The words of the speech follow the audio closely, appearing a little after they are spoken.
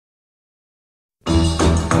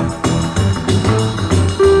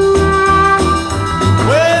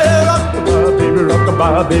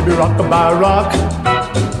rockabye, baby, rockabye, rock.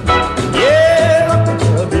 Yeah,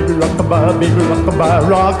 rockabye, baby, rockabye,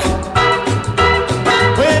 rock.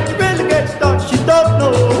 When you really get started, she don't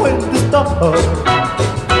know when to stop.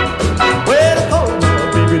 Well, I told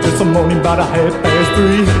her, baby, this morning about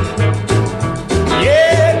 3:30.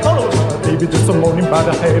 Yeah, I told her, baby, this morning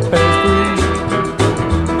about 3:30.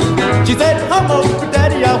 She said, come over,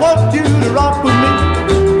 daddy, I want you to rock with me.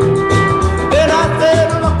 Then I said,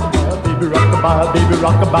 rockabye, baby,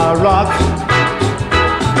 rockabye, rock.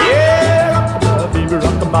 Yeah,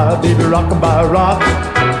 rockabye, baby, rockabye, rock.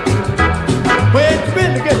 When she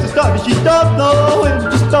really gets started, she don't know when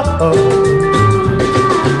to stop.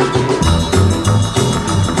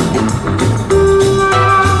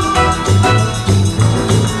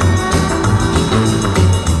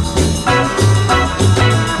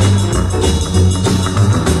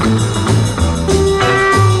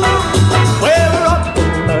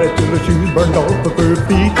 Burned off of her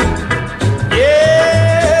feet.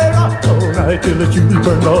 Yeah, rock all night till the shoes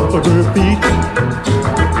burned off of her feet.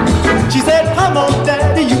 She said, come on,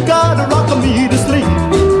 daddy, you gotta rock me to sleep.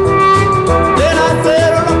 Then I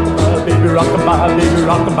said, rockabye, baby, rockabye, baby,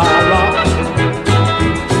 rockabye, rock.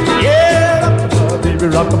 Yeah,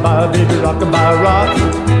 rockabye, baby, rockabye, rock.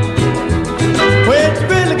 When she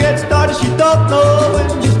really gets started, she don't know when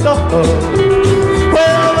to stop.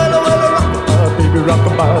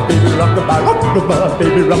 Rockabye, baby, rockabye, rockabye,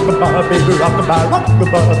 baby, rockabye, baby, rockabye,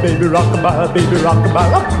 rockabye, baby, rockabye, baby, rockabye,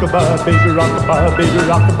 rockabye, baby, rockabye, baby,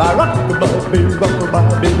 rockabye, rockabye, baby, rockabye,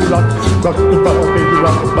 baby, rockabye, baby,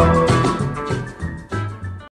 rockabye.